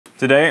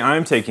Today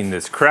I'm taking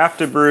this Craft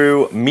to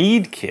Brew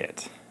Mead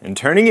kit and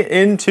turning it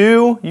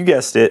into, you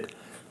guessed it,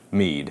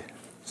 mead.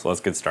 So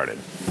let's get started.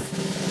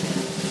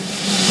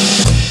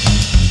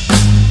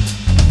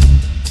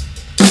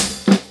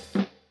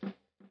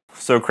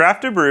 So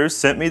Craft to Brew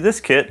sent me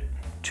this kit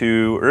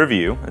to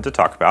review and to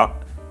talk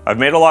about. I've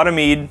made a lot of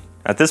mead.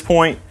 At this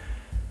point,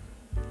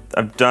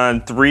 I've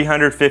done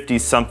 350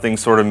 something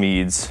sort of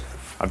meads.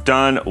 I've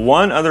done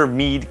one other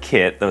mead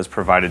kit that was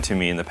provided to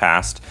me in the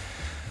past.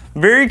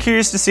 Very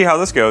curious to see how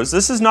this goes.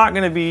 This is not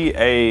going to be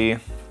a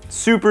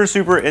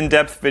super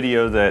in-depth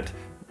video that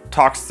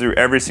talks through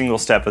every single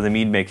step of the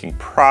mead making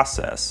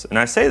process. And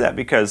I say that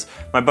because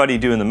my buddy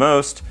Doing the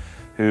Most,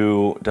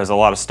 who does a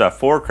lot of stuff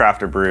for Craft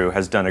to Brew,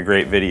 has done a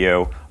great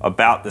video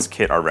about this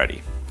kit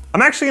already.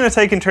 I'm actually going to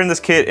take and turn this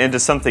kit into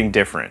something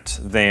different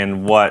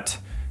than what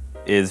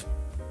is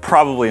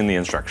probably in the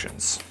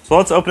instructions. So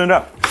let's open it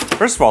up.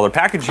 First of all, the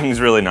packaging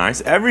is really nice.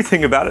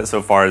 Everything about it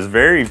so far is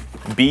very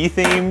bee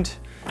themed,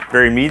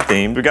 very mead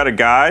themed. We got a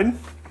guide.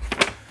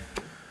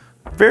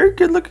 Very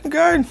good looking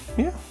guide,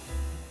 yeah.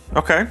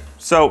 Okay,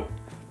 so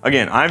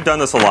again, I've done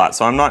this a lot,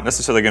 so I'm not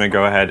necessarily gonna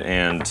go ahead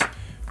and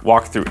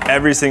walk through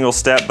every single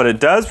step, but it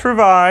does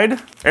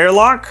provide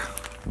airlock,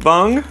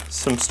 bung,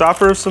 some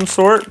stopper of some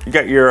sort. You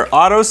got your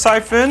auto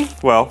siphon,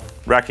 well,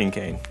 racking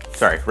cane.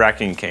 Sorry,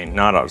 racking cane,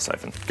 not auto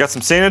siphon. Got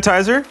some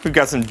sanitizer. We've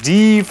got some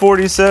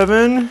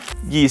D47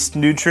 yeast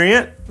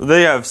nutrient.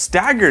 They have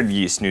staggered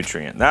yeast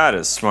nutrient. That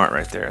is smart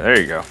right there. There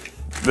you go.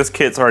 This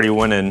kit's already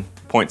winning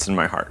points in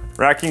my heart.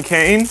 Racking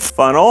cane,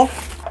 funnel,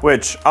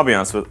 which I'll be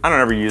honest with, I don't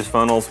ever use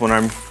funnels when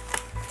I'm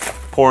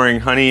pouring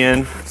honey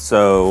in,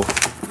 so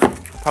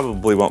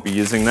probably won't be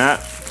using that.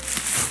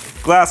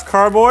 Glass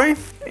carboy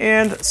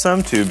and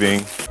some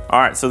tubing. All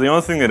right, so the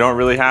only thing they don't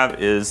really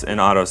have is an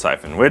auto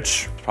siphon,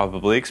 which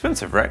probably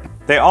expensive, right?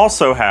 They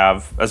also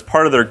have, as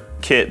part of their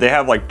kit, they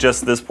have like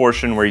just this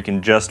portion where you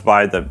can just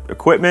buy the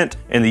equipment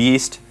and the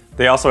yeast.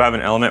 They also have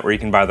an element where you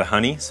can buy the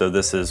honey. So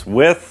this is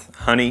with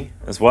honey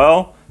as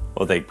well.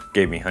 Well, they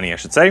gave me honey, I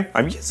should say.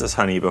 I've used this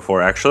honey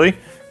before, actually.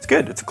 It's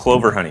good, it's a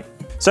clover honey.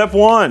 Step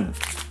one.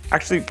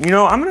 Actually, you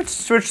know, I'm gonna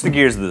switch the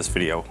gears of this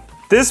video.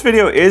 This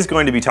video is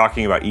going to be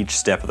talking about each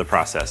step of the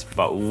process,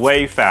 but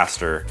way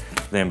faster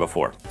than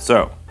before.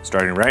 So,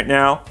 starting right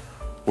now,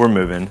 we're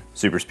moving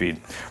super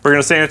speed. We're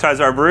gonna sanitize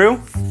our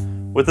brew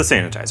with the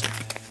sanitizer.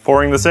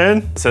 Pouring this in,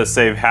 it says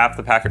save half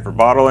the packet for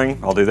bottling.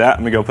 I'll do that.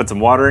 Let me go put some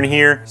water in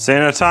here.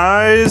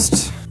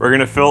 Sanitized. We're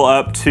gonna fill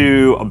up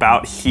to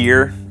about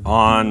here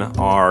on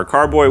our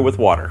carboy with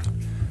water.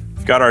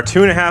 We've got our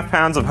 2.5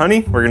 pounds of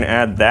honey. We're gonna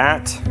add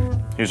that.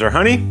 Here's our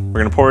honey. We're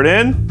gonna pour it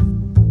in.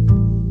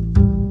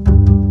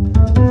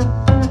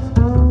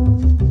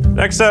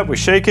 Next up, we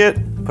shake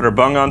it, put our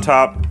bung on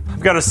top.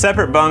 I've got a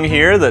separate bung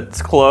here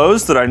that's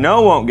closed that I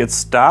know won't get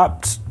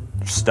stuck,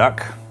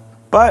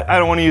 but I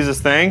don't wanna use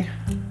this thing.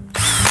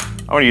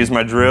 I wanna use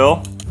my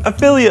drill.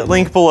 Affiliate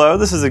link below,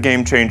 this is a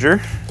game changer.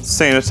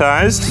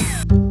 Sanitized.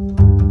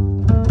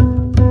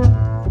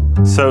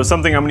 So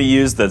something I'm gonna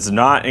use that's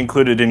not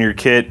included in your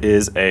kit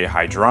is a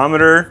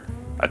hydrometer,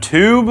 a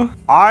tube.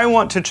 I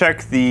want to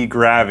check the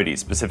gravity,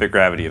 specific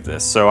gravity of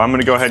this. So I'm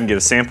gonna go ahead and get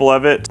a sample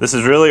of it. This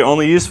is really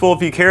only useful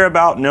if you care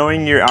about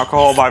knowing your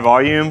alcohol by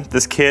volume.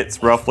 This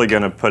kit's roughly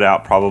gonna put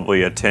out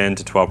probably a 10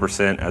 to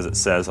 12% as it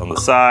says on the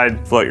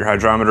side. Float your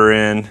hydrometer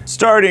in.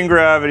 Starting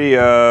gravity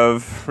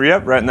of,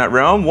 yep, right in that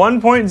realm,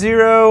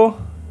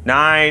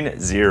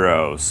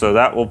 1.090. So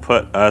that will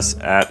put us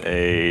at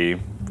a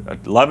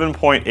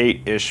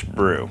 11.8-ish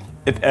brew,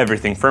 if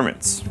everything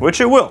ferments, which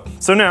it will.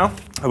 So now,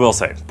 I will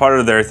say, part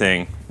of their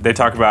thing, they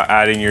talk about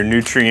adding your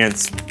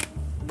nutrients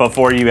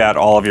before you add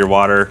all of your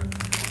water.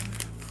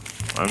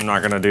 I'm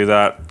not gonna do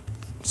that.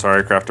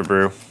 Sorry, Craft to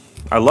Brew.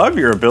 I love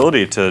your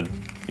ability to,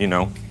 you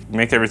know,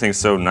 make everything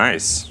so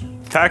nice.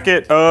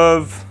 Packet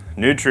of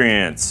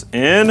nutrients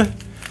in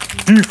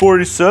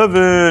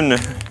D47. I'm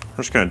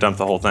just gonna dump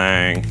the whole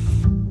thing.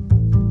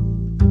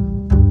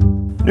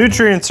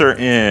 Nutrients are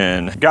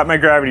in. Got my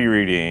gravity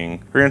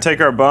reading. We're gonna take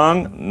our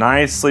bung,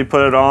 nicely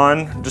put it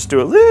on, just do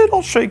a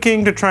little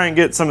shaking to try and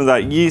get some of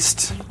that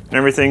yeast and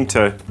everything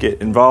to get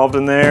involved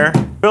in there.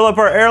 Fill up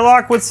our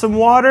airlock with some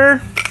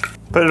water,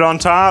 put it on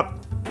top,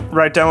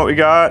 write down what we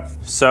got.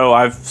 So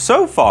I've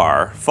so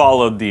far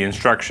followed the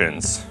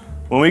instructions.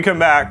 When we come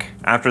back,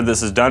 after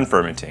this is done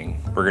fermenting,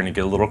 we're gonna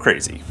get a little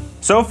crazy.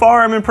 So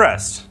far, I'm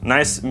impressed.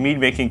 Nice mead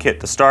making kit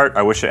to start.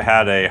 I wish it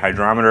had a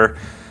hydrometer.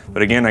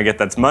 But again, I get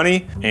that's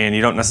money, and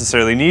you don't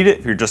necessarily need it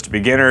if you're just a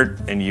beginner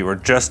and you are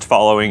just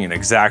following an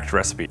exact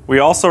recipe. We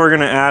also are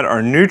gonna add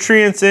our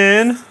nutrients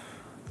in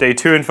day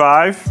 2 and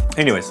 5.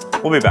 Anyways,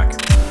 we'll be back.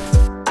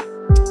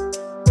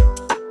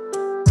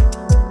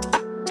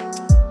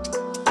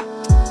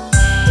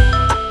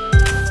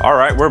 All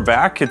right, we're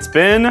back. It's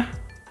been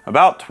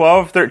about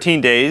 12,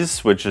 13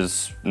 days, which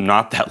is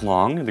not that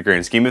long in the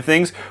grand scheme of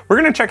things. We're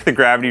gonna check the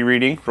gravity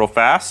reading real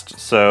fast.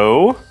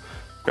 So,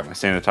 got my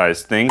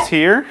sanitized things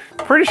here.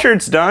 Pretty sure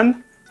it's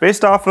done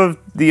based off of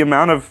the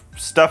amount of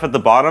stuff at the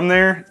bottom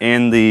there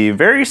and the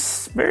very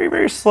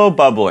slow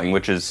bubbling,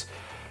 which is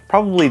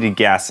probably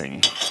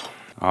degassing.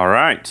 All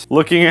right,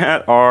 looking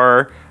at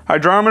our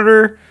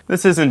hydrometer,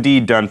 this is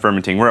indeed done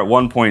fermenting. We're at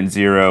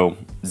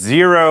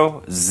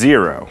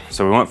 1.000.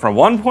 So we went from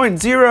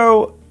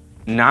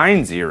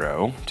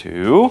 1.090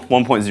 to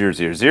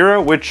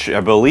 1.000, which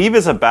I believe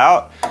is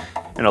about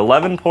an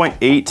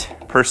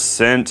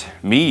 11.8%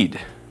 mead.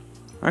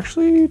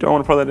 Actually, do I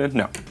want to pour that in?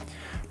 No.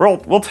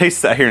 We'll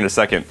taste that here in a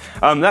second.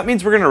 That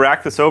means we're gonna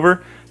rack this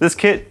over. This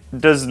kit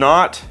does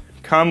not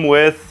come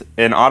with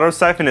an auto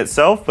siphon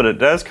itself, but it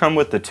does come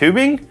with the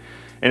tubing,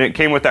 and it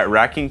came with that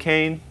racking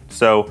cane.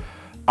 So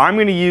I'm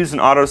gonna use an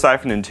auto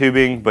siphon and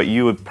tubing, but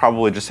you would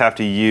probably just have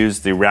to use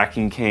the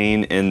racking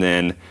cane and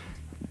then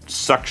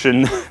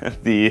suction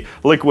the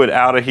liquid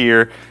out of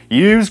here.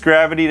 Use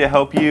gravity to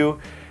help you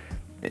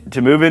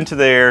to move into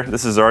there.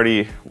 This is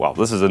already, well,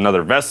 this is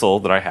another vessel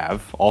that I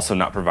have, also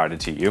not provided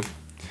to you.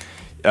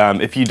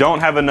 If you don't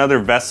have another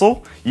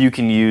vessel, you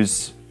can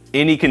use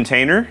any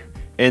container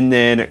and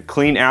then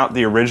clean out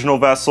the original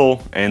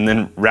vessel and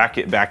then rack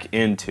it back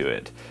into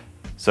it.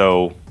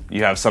 So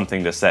you have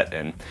something to set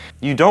in.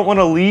 You don't want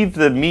to leave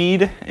the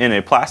mead in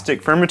a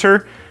plastic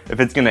fermenter if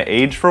it's gonna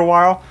age for a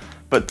while,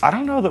 but I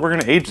don't know that we're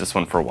gonna age this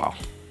one for a while.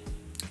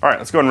 All right,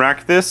 let's go and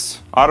rack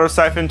this auto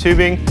siphon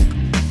tubing.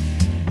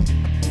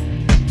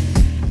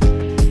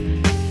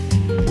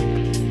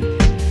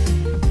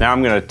 Now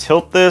I'm gonna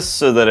tilt this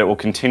so that it will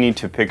continue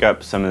to pick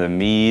up some of the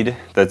mead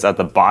that's at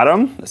the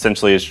bottom.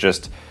 Essentially, it's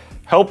just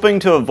helping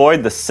to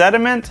avoid the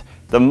sediment.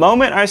 The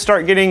moment I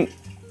start getting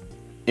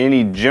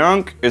any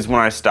junk is when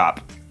I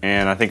stop.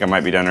 And I think I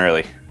might be done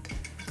early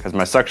because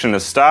my suction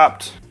has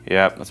stopped.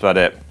 Yep, that's about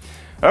it.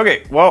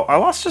 Okay, well, I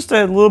lost just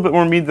a little bit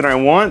more mead than I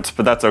want,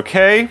 but that's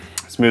okay.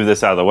 Let's move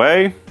this out of the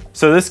way.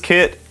 So this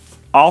kit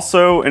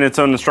also in its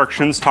own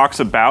instructions talks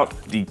about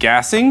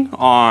degassing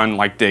on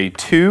like day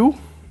 2,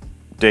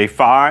 day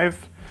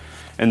 5,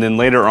 and then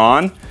later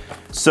on.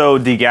 So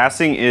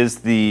degassing is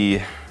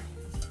the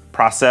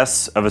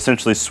process of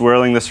essentially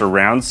swirling this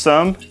around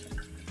some.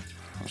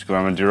 Let's go,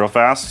 I'm gonna do real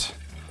fast.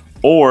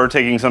 Or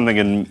taking something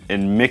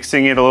and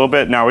mixing it a little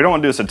bit. Now we don't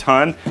want to do this a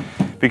ton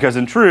because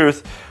in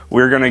truth,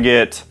 we're gonna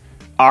get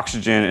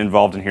oxygen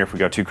involved in here if we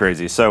go too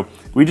crazy. So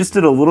we just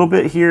did a little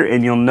bit here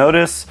and you'll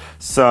notice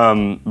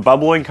some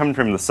bubbling coming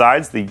from the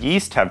sides. The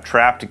yeast have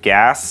trapped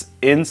gas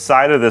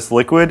inside of this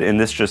liquid and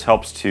this just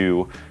helps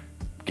to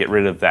get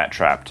rid of that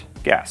trapped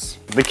gas.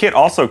 The kit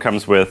also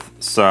comes with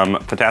some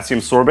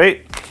potassium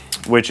sorbate,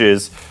 which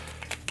is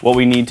what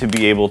we need to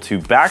be able to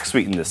back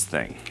sweeten this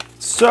thing.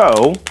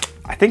 So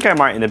I think I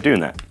might end up doing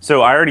that.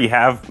 So I already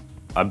have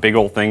a big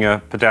old thing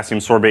of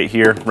potassium sorbate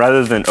here.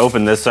 Rather than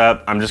open this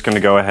up, I'm just gonna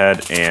go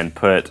ahead and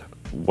put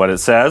what it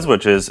says,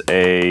 which is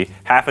a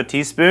 ½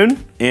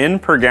 teaspoon in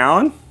per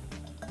gallon.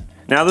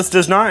 Now this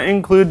does not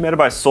include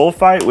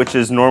metabisulfite, which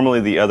is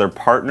normally the other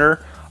partner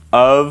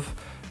of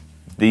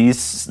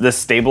this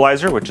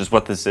stabilizer, which is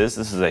what this is.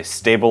 This is a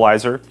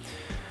stabilizer.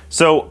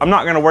 So I'm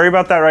not gonna worry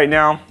about that right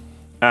now.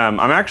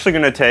 I'm actually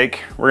gonna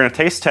we're gonna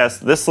taste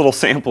test this little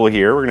sample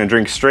here. We're gonna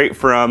drink straight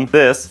from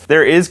this.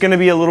 There is gonna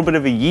be a little bit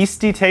of a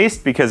yeasty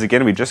taste because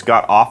again, we just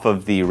got off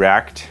of the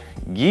racked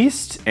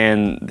yeast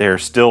and they're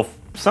still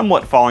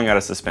somewhat falling out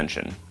of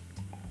suspension.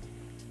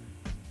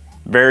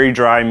 Very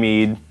dry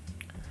mead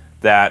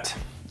that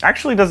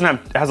actually has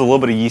a little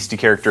bit of yeasty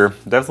character.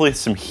 Definitely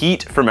some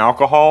heat from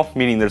alcohol,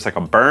 meaning there's like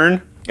a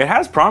burn. It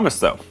has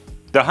promise though.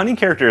 The honey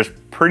character is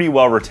pretty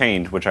well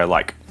retained, which I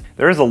like.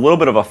 There is a little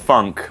bit of a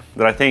funk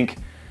that I think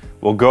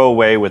will go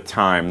away with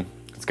time.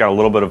 It's got a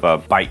little bit of a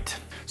bite.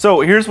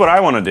 So here's what I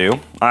want to do.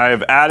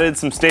 I've added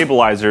some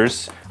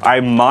stabilizers.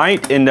 I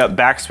might end up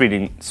back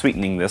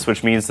sweetening this,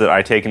 which means that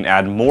I take and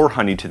add more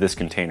honey to this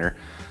container.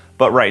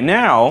 But right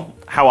now,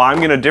 how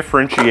I'm gonna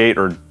differentiate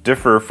or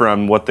differ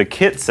from what the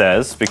kit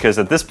says, because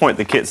at this point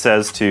the kit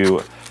says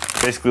to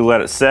basically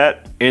let it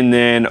set and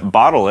then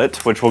bottle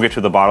it, which we'll get to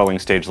the bottling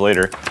stage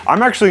later.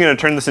 I'm actually gonna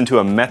turn this into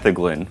a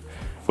metheglin,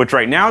 which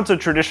right now it's a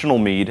traditional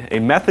mead. A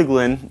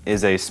metheglin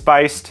is a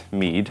spiced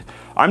mead.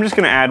 I'm just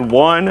gonna add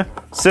 1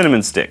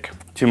 cinnamon stick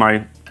to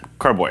my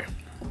carboy.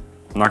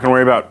 I'm not gonna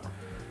worry about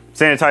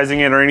sanitizing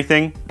it or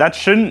anything. That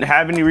shouldn't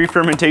have any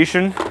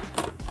re-fermentation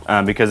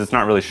because it's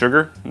not really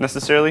sugar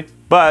necessarily.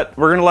 But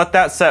we're gonna let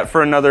that set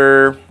for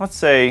another, let's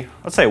say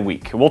a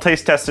week. We'll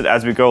taste test it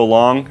as we go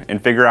along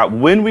and figure out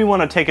when we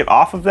wanna take it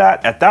off of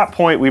that. At that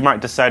point, we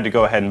might decide to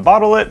go ahead and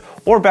bottle it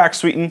or back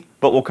sweeten,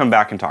 but we'll come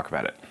back and talk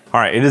about it.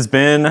 All right, it has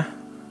been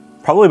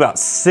probably about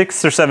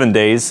 6 or 7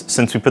 days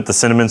since we put the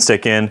cinnamon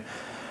stick in.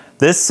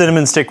 This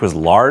cinnamon stick was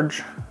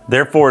large,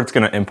 therefore it's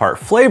gonna impart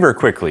flavor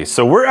quickly.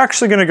 So we're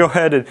actually gonna go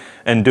ahead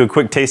and do a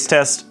quick taste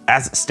test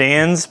as it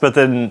stands, but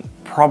then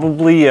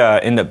probably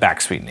end up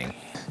back sweetening.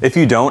 If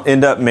you don't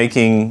end up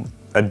making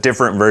a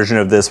different version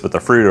of this with a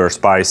fruit or a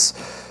spice,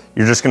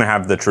 you're just gonna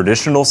have the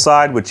traditional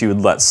side, which you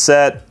would let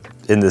set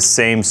in the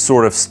same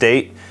sort of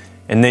state,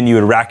 and then you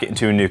would rack it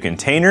into a new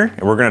container.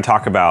 And we're gonna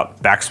talk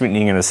about back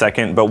sweetening in a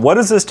second, but what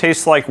does this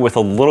taste like with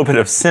a little bit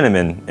of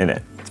cinnamon in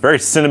it? It's very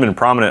cinnamon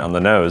prominent on the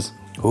nose.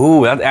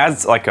 Ooh, that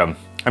adds like I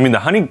mean, the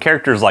honey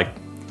character is like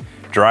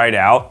dried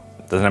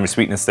out. doesn't have any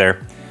sweetness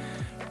there.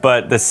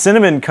 But the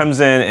cinnamon comes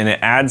in and it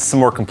adds some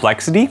more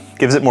complexity,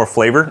 gives it more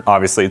flavor.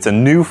 Obviously, it's a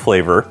new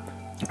flavor.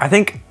 I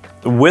think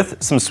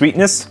with some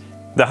sweetness,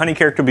 the honey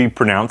character will be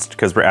pronounced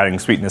because we're adding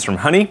sweetness from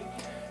honey.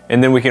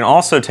 And then we can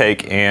also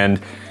take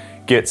and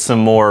get some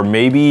more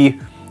maybe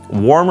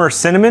warmer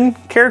cinnamon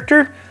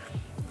character.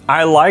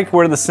 I like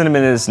where the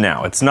cinnamon is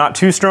now. It's not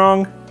too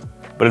strong,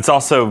 but it's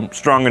also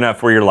strong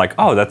enough where you're like,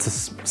 oh, that's a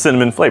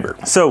cinnamon flavor.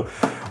 So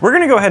we're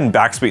gonna go ahead and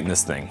back sweeten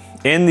this thing.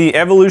 In the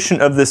evolution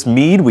of this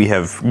mead, we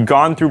have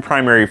gone through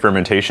primary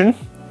fermentation.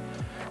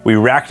 We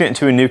racked it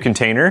into a new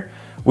container.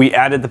 We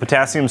added the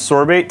potassium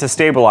sorbate to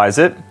stabilize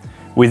it.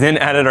 We then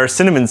added our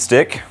cinnamon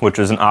stick, which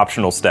was an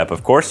optional step,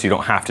 of course. You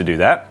don't have to do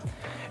that.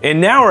 And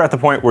now we're at the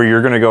point where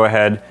we're gonna go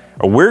ahead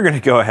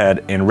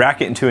and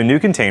rack it into a new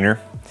container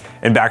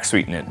and back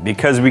sweeten it,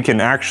 because we can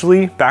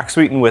actually back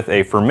sweeten with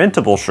a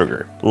fermentable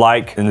sugar,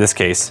 like in this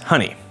case,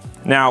 honey.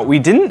 Now, we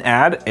didn't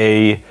add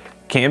a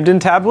Camden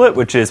tablet,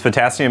 which is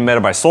potassium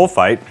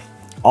metabisulfite,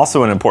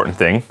 also an important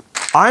thing.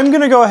 I'm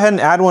gonna go ahead and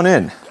add one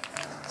in.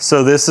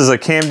 So this is a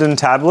Camden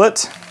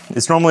tablet.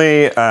 It's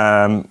normally,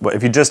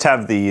 if you just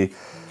have the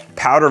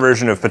powder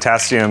version of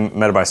potassium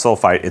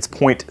metabisulfite, it's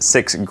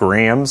 0.6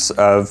 grams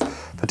of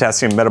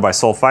potassium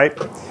metabisulfite.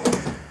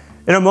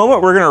 In a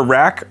moment, we're gonna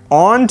rack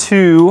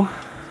onto,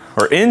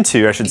 or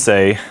into, I should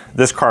say,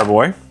 this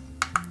carboy.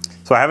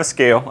 So I have a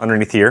scale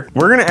underneath here.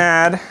 We're gonna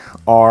add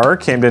our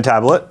Camden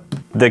tablet.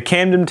 The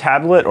Camden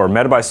tablet or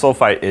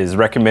metabisulfite is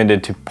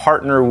recommended to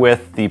partner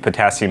with the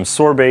potassium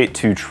sorbate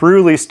to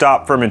truly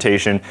stop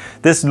fermentation.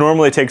 This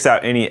normally takes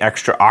out any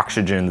extra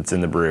oxygen that's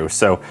in the brew.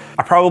 So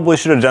I probably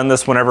should have done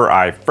this whenever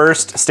I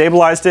first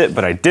stabilized it,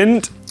 but I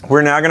didn't.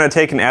 We're now gonna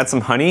take and add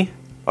some honey.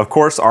 Of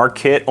course, our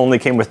kit only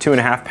came with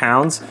 2.5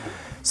 pounds.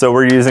 So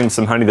we're using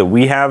some honey that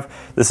we have.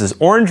 This is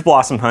orange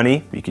blossom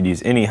honey. You can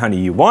use any honey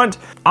you want.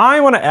 I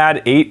wanna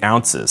add 8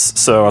 ounces.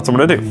 So that's what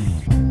I'm gonna do.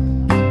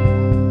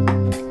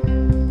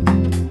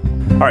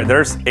 All right,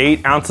 there's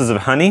 8 ounces of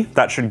honey.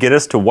 That should get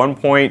us to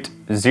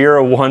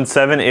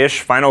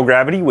 1.017-ish final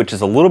gravity, which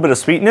is a little bit of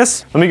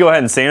sweetness. Let me go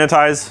ahead and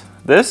sanitize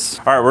this.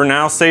 All right, we're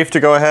now safe to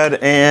go ahead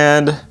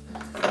and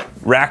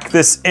rack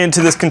this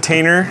into this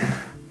container.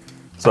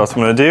 So that's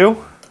what I'm gonna do.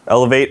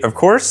 Elevate, of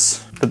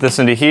course. Put this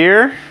into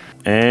here,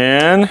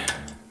 and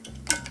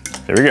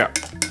there we go.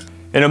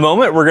 In a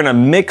moment, we're gonna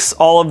mix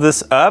all of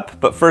this up,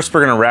 but first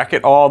we're gonna rack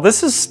it all.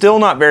 This is still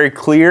not very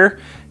clear,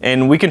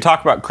 and we can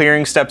talk about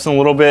clearing steps in a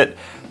little bit.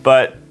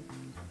 But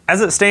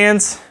as it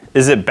stands,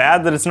 is it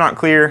bad that it's not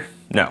clear?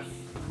 No.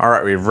 All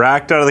right, we've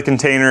racked out of the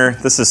container.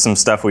 This is some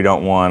stuff we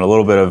don't want. A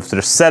little bit of the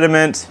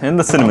sediment and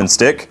the cinnamon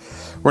stick.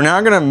 We're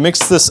now gonna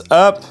mix this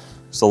up.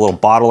 Just a little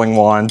bottling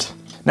wand.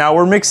 Now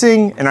we're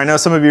mixing, and I know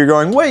some of you are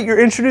going, wait, you're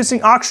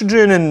introducing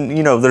oxygen, and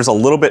you know, there's a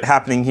little bit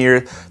happening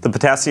here. The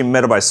potassium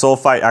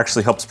metabisulfite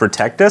actually helps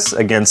protect us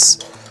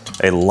against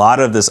a lot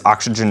of this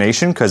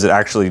oxygenation because it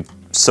actually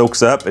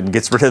soaks up and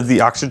gets rid of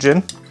the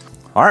oxygen.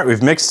 All right,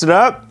 we've mixed it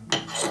up.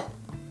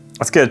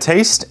 Let's get a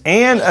taste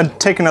and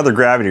take another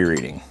gravity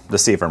reading to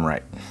see if I'm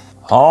right.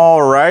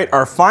 All right,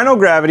 our final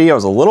gravity, I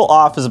was a little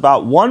off, is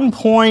about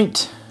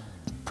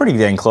pretty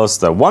dang close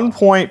though,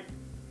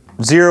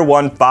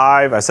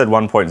 1.015, I said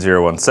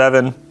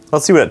 1.017.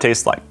 Let's see what it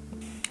tastes like.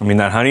 I mean,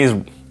 that honey is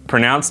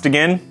pronounced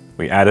again.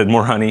 We added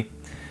more honey.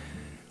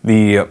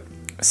 The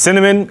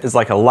cinnamon is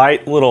like a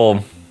light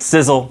little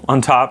sizzle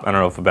on top. I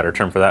don't know if a better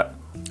term for that.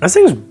 This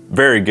thing's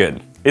very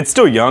good. It's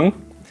still young.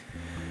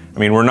 I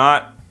mean, we're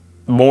not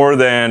more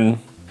than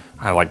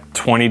like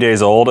 20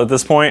 days old at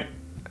this point.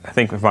 I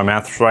think if my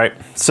math's right.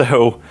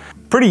 So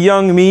pretty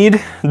young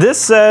mead. This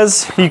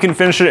says you can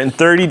finish it in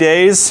 30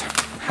 days.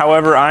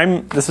 However,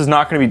 this is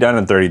not gonna be done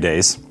in 30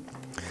 days.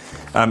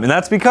 And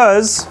that's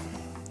because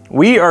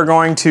we are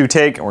going to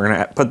we're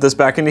gonna put this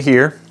back into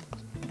here.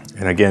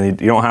 And again, you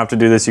don't have to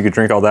do this, you could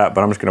drink all that,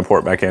 but I'm just gonna pour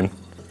it back in.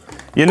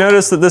 You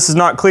notice that this is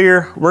not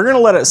clear. We're gonna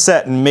let it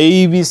set and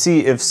maybe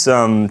see if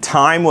some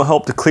time will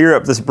help to clear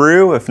up this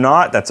brew. If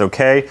not, that's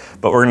okay.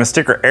 But we're gonna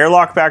stick our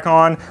airlock back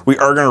on. We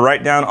are gonna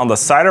write down on the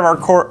side of our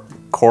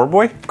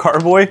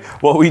carboy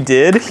what we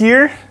did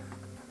here.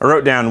 I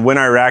wrote down when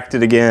I racked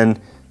it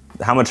again,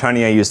 how much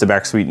honey I used to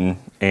back sweeten,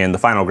 and the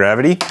final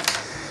gravity.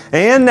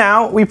 And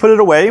now we put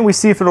it away and we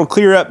see if it'll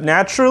clear up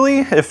naturally.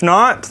 If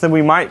not, then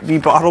we might be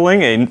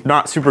bottling a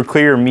not super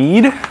clear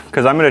mead,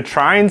 because I'm gonna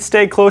try and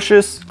stay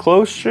close-ish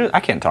to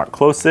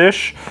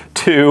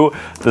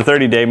the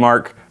 30-day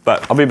mark,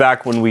 but I'll be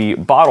back when we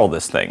bottle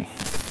this thing.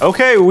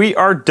 Okay, we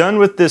are done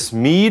with this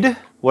mead.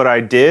 What I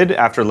did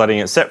after letting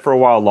it set for a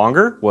while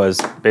longer was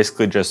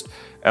basically just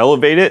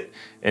elevate it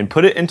and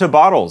put it into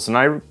bottles. And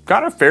I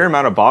got a fair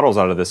amount of bottles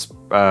out of this,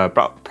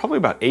 probably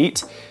about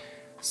 8.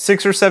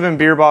 6 or 7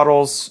 beer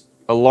bottles,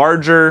 a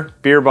larger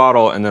beer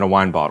bottle, and then a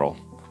wine bottle.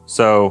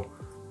 So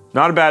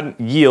not a bad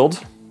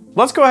yield.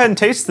 Let's go ahead and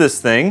taste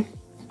this thing,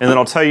 and then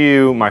I'll tell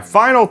you my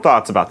final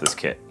thoughts about this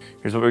kit.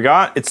 Here's what we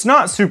got. It's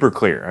not super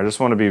clear. I just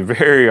want to be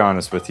very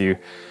honest with you.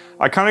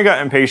 I kind of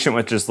got impatient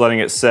with just letting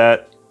it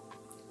set.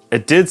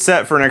 It did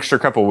set for an extra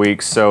couple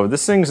weeks, so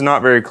this thing's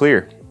not very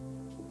clear.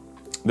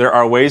 There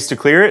are ways to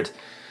clear it.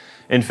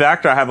 In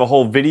fact, I have a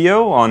whole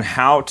video on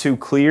how to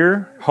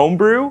clear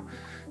homebrew.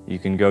 You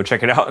can go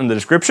check it out in the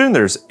description.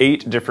 There's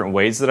 8 different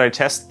ways that I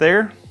test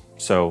there,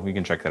 so you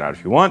can check that out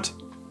if you want.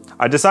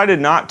 I decided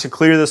not to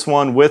clear this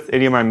one with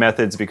any of my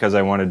methods because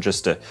I wanted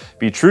just to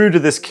be true to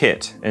this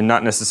kit and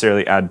not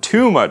necessarily add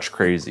too much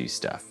crazy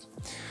stuff.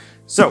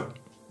 So,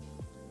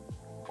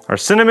 our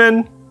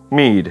cinnamon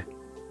mead.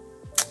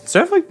 It's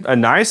definitely a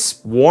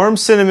nice warm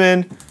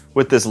cinnamon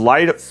with this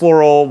light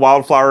floral,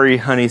 wildflowery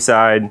honey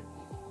side.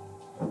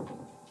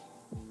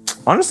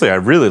 Honestly, I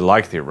really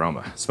like the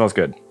aroma. It smells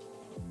good.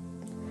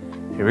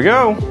 Here we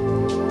go.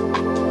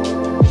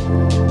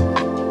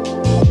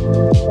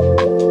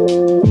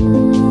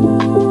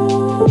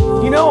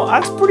 You know,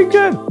 that's pretty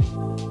good.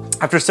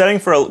 After setting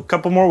for a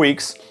couple more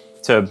weeks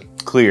to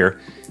clear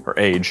or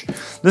age,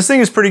 this thing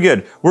is pretty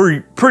good.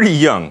 We're pretty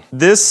young.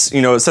 This,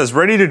 you know, it says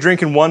ready to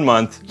drink in 1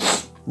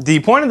 month. The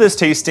point of this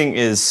tasting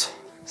is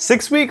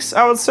 6 weeks,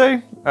 I would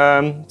say.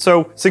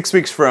 So 6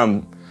 weeks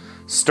from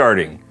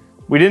starting.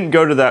 We didn't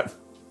go to that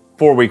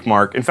 4-week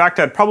mark. In fact,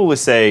 I'd probably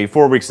say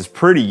 4 weeks is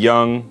pretty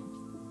young.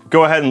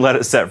 Go ahead and let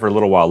it set for a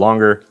little while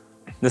longer.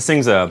 This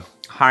thing's a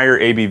higher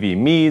ABV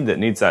mead that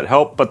needs that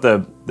help, but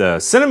the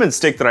cinnamon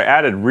stick that I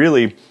added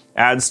really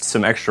adds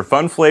some extra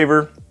fun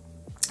flavor.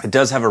 It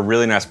does have a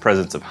really nice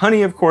presence of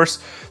honey, of course.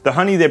 The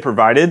honey they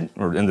provided,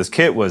 or in this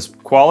kit, was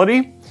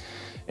quality,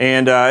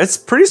 and it's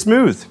pretty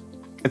smooth.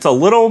 It's a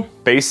little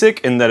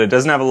basic in that it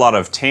doesn't have a lot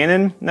of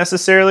tannin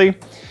necessarily.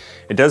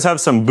 It does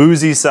have some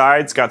boozy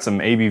sides, got some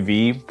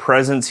ABV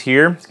presence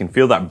here. You can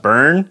feel that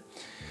burn,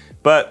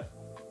 but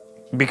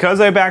because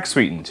I back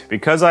sweetened,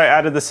 because I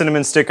added the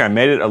cinnamon stick, I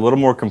made it a little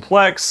more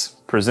complex,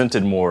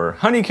 presented more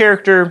honey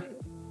character.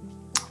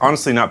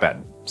 Honestly, not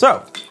bad.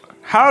 So,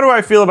 how do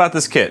I feel about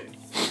this kit?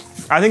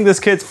 I think this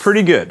kit's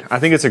pretty good. I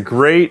think it's a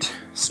great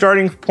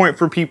starting point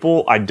for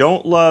people. I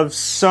don't love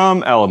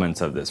some elements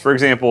of this. For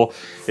example,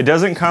 it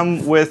doesn't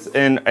come with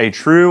a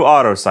true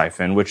auto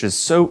siphon, which is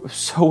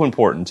so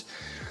important.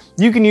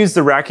 You can use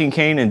the racking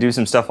cane and do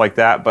some stuff like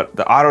that, but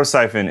the auto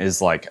siphon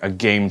is like a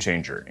game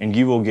changer and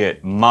you will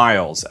get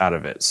miles out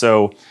of it.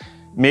 So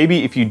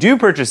maybe if you do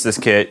purchase this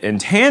kit in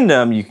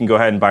tandem, you can go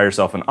ahead and buy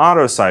yourself an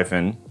auto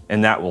siphon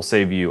and that will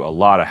save you a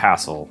lot of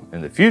hassle in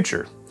the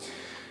future.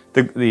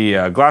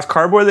 The glass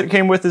carboy that it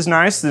came with is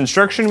nice. The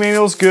instruction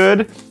manual is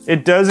good.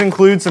 It does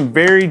include some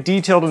very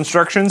detailed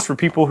instructions for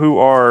people who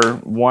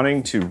are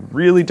wanting to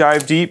really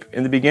dive deep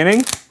in the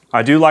beginning.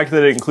 I do like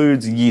that it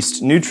includes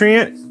yeast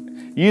nutrient.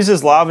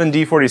 Uses Lavin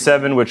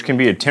D47, which can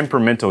be a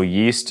temperamental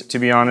yeast, to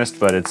be honest,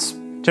 but it's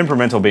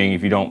temperamental being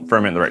if you don't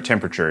ferment the right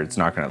temperature, it's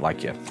not gonna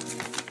like you.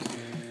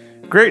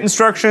 Great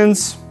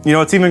instructions. You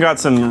know, it's even got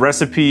some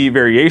recipe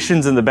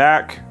variations in the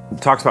back.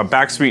 It talks about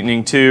back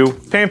sweetening too.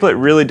 Pamphlet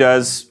really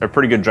does a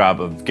pretty good job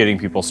of getting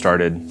people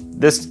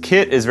started. This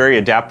kit is very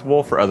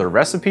adaptable for other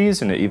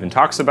recipes, and it even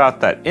talks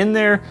about that in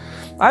there.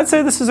 I'd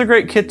say this is a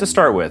great kit to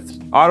start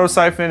with. Auto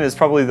siphon is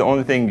probably the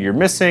only thing you're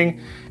missing,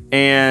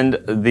 and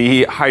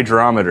the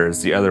hydrometer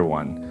is the other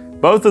one.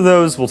 Both of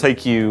those will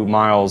take you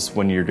miles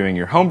when you're doing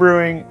your home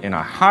brewing, and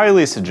I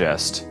highly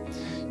suggest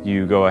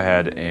you go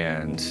ahead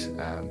and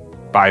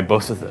buy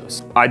both of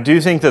those. I do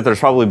think that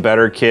there's probably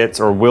better kits,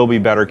 or will be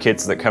better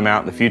kits that come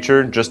out in the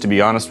future, just to be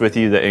honest with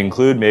you, that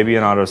include maybe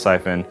an auto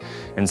siphon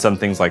and some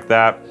things like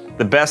that.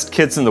 The best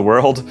kits in the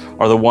world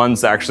are the ones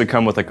that actually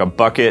come with like a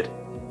bucket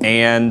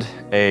and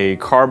a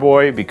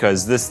carboy,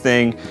 because this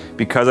thing,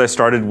 because I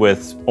started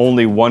with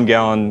only 1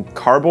 gallon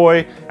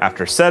carboy,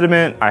 after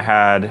sediment, I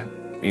had,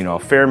 you know, a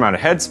fair amount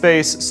of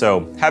headspace.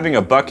 So having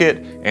a bucket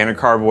and a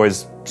carboy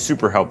is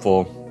super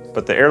helpful,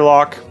 but the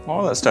airlock,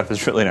 all that stuff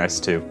is really nice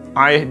too.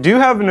 I do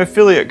have an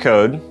affiliate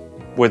code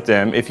with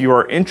them. If you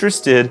are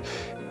interested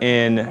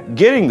in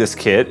getting this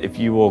kit, if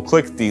you will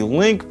click the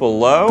link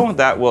below,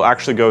 that will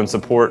actually go and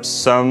support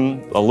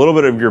a little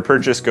bit of your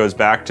purchase goes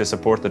back to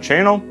support the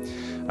channel.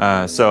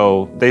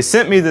 So they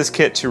sent me this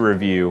kit to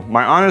review.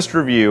 My honest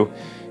review,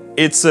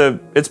 it's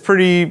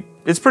pretty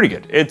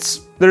good.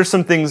 There's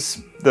some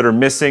things that are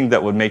missing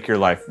that would make your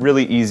life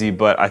really easy,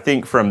 but I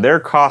think from their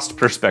cost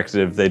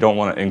perspective, they don't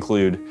want to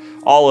include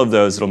all of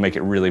those. It'll make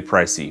it really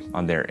pricey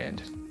on their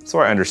end. So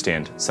I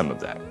understand some of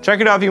that.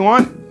 Check it out if you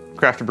want.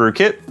 Craft a Brew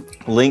kit,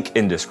 link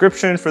in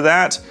description for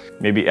that.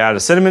 Maybe add a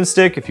cinnamon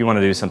stick if you want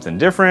to do something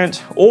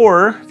different,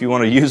 or if you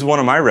want to use one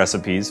of my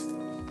recipes,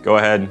 go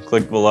ahead and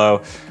click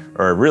below.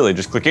 Or really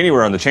just click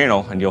anywhere on the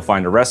channel and you'll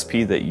find a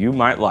recipe that you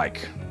might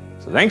like.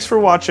 So thanks for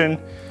watching,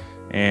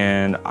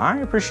 and I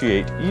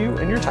appreciate you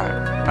and your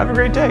time. Have a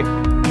great day.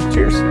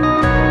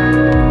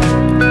 Cheers.